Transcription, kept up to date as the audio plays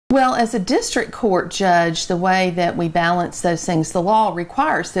Well, as a district court judge, the way that we balance those things, the law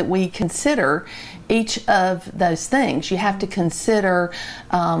requires that we consider each of those things. You have to consider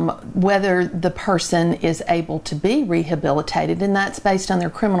whether the person is able to be rehabilitated, and that's based on their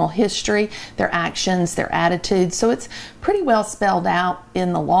criminal history, their actions, their attitudes. So it's pretty well spelled out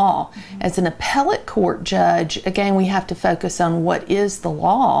in the law. As an appellate court judge, again, we have to focus on what is the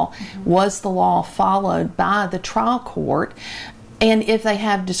law. Was the law followed by the trial court? And if they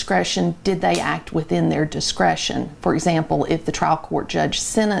have discretion, did they act within their discretion? For example, if the trial court judge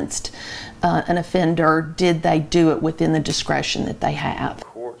sentenced an offender, did they do it within the discretion that they have? The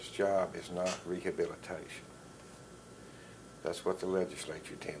court's job is not rehabilitation. That's what the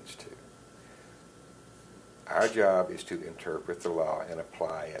legislature tends to. Our job is to interpret the law and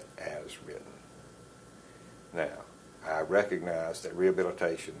apply it as written. Now, I recognize that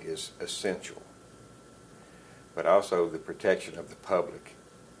rehabilitation is essential, but also the protection of the public,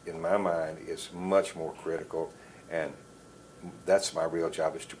 in my mind, is much more critical, and that's my real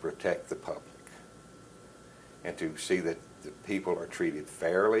job, is to protect the public and to see that the people are treated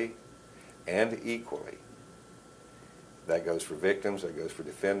fairly and equally. That goes for victims, that goes for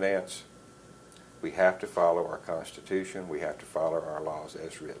defendants. We have to follow our Constitution, we have to follow our laws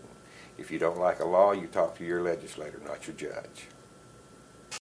as written. If you don't like a law, you talk to your legislator, not your judge.